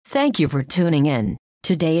Thank you for tuning in.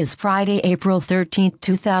 Today is Friday, April 13,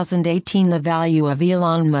 2018. The value of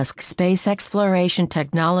Elon Musk's Space Exploration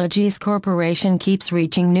Technologies Corporation keeps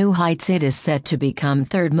reaching new heights. It is set to become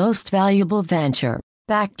third most valuable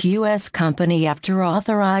venture-backed U.S. company after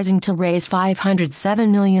authorizing to raise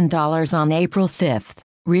 $507 million on April 5.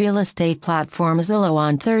 Real estate platform Zillow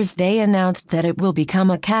on Thursday announced that it will become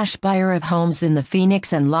a cash buyer of homes in the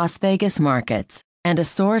Phoenix and Las Vegas markets, and a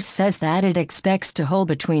source says that it expects to hold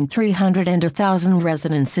between 300 and 1,000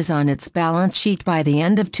 residences on its balance sheet by the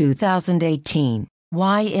end of 2018.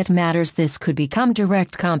 Why it matters: this could become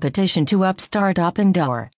direct competition to upstart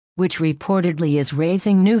Opendoor, which reportedly is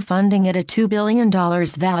raising new funding at a $2 billion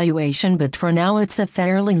valuation, but for now it's a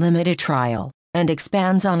fairly limited trial, and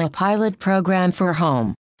expands on a pilot program for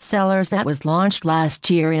home sellers that was launched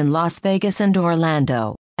last year in Las Vegas and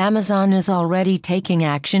Orlando. Amazon is already taking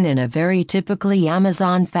action in a very typically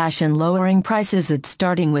Amazon fashion, lowering prices at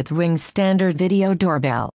starting with Ring's standard video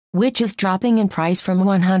doorbell, which is dropping in price from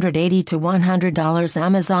 $180 to $100.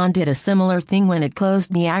 Amazon did a similar thing when it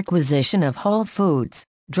closed the acquisition of Whole Foods,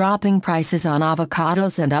 dropping prices on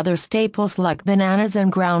avocados and other staples like bananas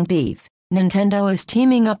and ground beef. Nintendo is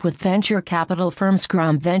teaming up with venture capital firm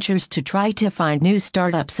Scrum Ventures to try to find new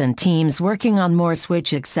startups and teams working on more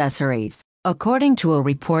Switch accessories. According to a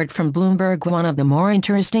report from Bloomberg, one of the more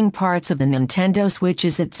interesting parts of the Nintendo Switch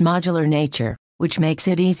is its modular nature, which makes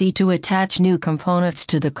it easy to attach new components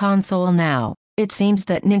to the console now. It seems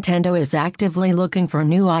that Nintendo is actively looking for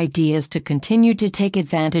new ideas to continue to take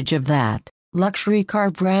advantage of that. Luxury car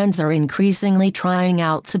brands are increasingly trying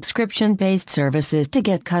out subscription-based services to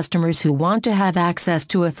get customers who want to have access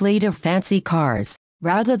to a fleet of fancy cars,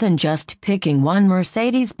 rather than just picking one.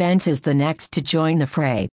 Mercedes-Benz is the next to join the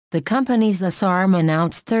fray. The company's SRM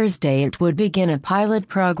announced Thursday it would begin a pilot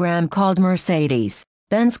program called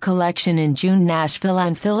Mercedes-Benz Collection in June. Nashville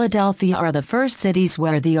and Philadelphia are the first cities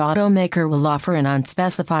where the automaker will offer an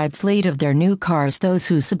unspecified fleet of their new cars. Those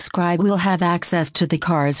who subscribe will have access to the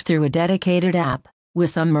cars through a dedicated app, with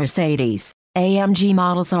some Mercedes-AMG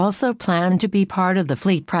models also planned to be part of the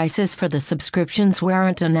fleet. Prices for the subscriptions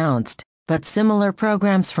weren't announced, but similar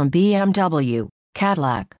programs from BMW,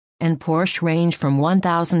 Cadillac, and Porsche range from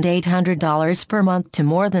 $1,800 per month to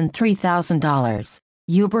more than $3,000.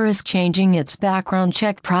 Uber is changing its background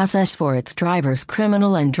check process for its drivers.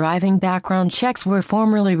 Criminal and driving background checks were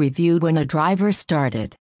formerly reviewed when a driver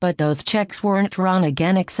started, but those checks weren't run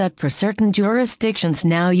again except for certain jurisdictions.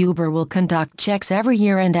 Now Uber will conduct checks every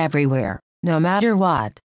year and everywhere, no matter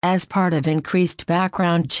what. As part of increased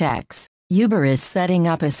background checks, Uber is setting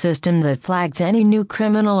up a system that flags any new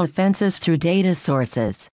criminal offenses through data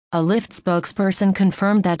sources. A Lyft spokesperson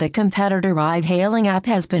confirmed that the competitor ride-hailing app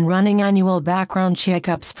has been running annual background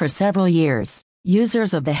checkups for several years.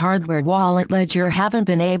 Users of the hardware wallet Ledger haven't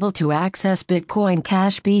been able to access Bitcoin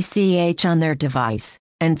Cash BCH on their device,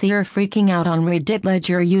 and they're freaking out on Reddit.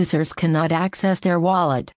 Ledger users cannot access their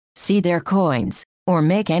wallet, see their coins, or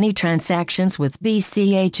make any transactions with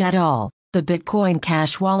BCH at all. The Bitcoin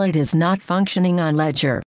Cash wallet is not functioning on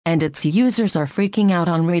Ledger, and its users are freaking out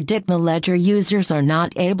on Reddit. The Ledger users are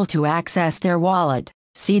not able to access their wallet,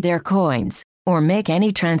 see their coins, or make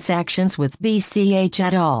any transactions with BCH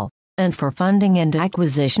at all. And for funding and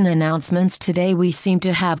acquisition announcements today, we seem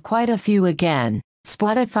to have quite a few again.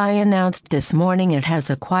 Spotify announced this morning it has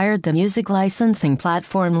acquired the music licensing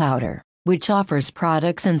platform Louder, which offers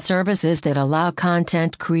products and services that allow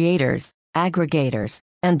content creators, aggregators,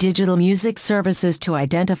 and digital music services to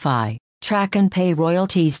identify, track and pay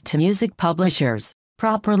royalties to music publishers.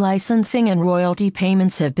 Proper licensing and royalty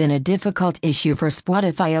payments have been a difficult issue for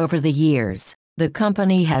Spotify over the years. The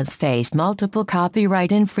company has faced multiple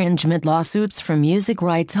copyright infringement lawsuits from music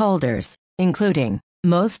rights holders, including,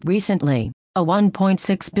 most recently, a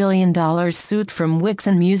 $1.6 billion suit from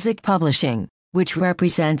Wixon Music Publishing, which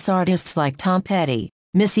represents artists like Tom Petty,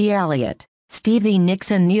 Missy Elliott, Stevie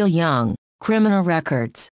Nicks and Neil Young. Criminal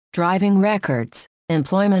records, driving records,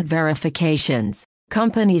 employment verifications.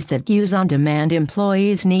 Companies that use on-demand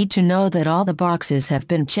employees need to know that all the boxes have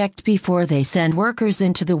been checked before they send workers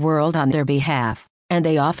into the world on their behalf, and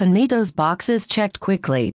they often need those boxes checked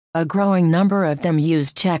quickly. A growing number of them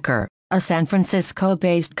use Checkr, a San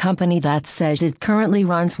Francisco-based company that says it currently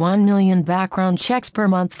runs 1 million background checks per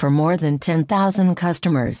month for more than 10,000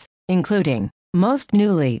 customers, including, most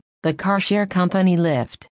newly, the car-share company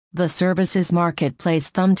Lyft, the services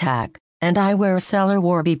marketplace Thumbtack, and eyewear seller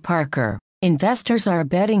Warby Parker. Investors are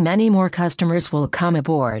betting many more customers will come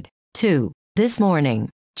aboard, too. This morning,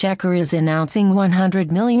 Checkr is announcing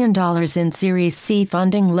 $100 million in Series C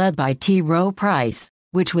funding led by T. Rowe Price,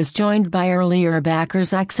 which was joined by earlier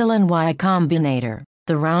backers X and Y Combinator.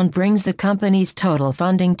 The round brings the company's total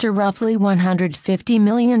funding to roughly $150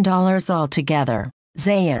 million altogether.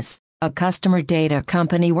 Zaius, a customer data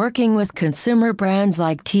company working with consumer brands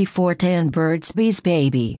like T-Forte and Burt's Bees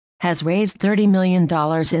Baby, has raised $30 million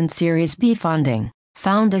in Series B funding.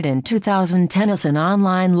 Founded in 2010 as an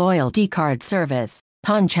online loyalty card service,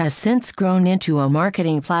 Punchh has since grown into a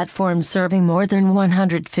marketing platform serving more than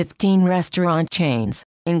 115 restaurant chains,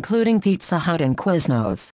 including Pizza Hut and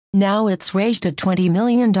Quiznos. Now it's raised a $20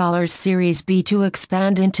 million Series B to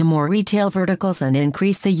expand into more retail verticals and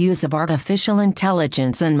increase the use of artificial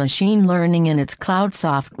intelligence and machine learning in its cloud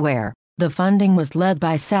software. The funding was led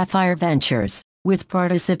by Sapphire Ventures, with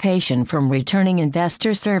participation from returning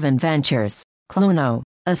investor Servant Ventures. Cluno,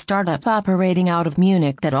 a startup operating out of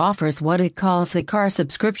Munich that offers what it calls a car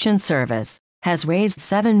subscription service, has raised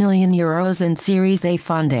 €7 million in Series A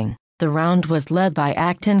funding. The round was led by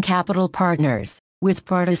Acton Capital Partners, with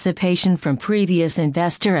participation from previous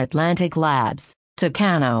investor Atlantic Labs.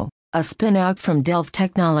 Tucano, a spin-out from Delft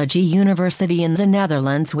Technology University in the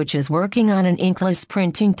Netherlands which is working on an inkless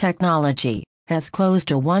printing technology, has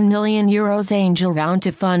closed a €1 million angel round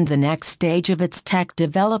to fund the next stage of its tech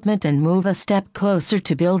development and move a step closer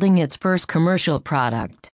to building its first commercial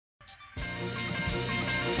product.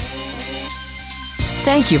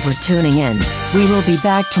 Thank you for tuning in. We will be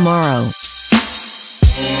back tomorrow.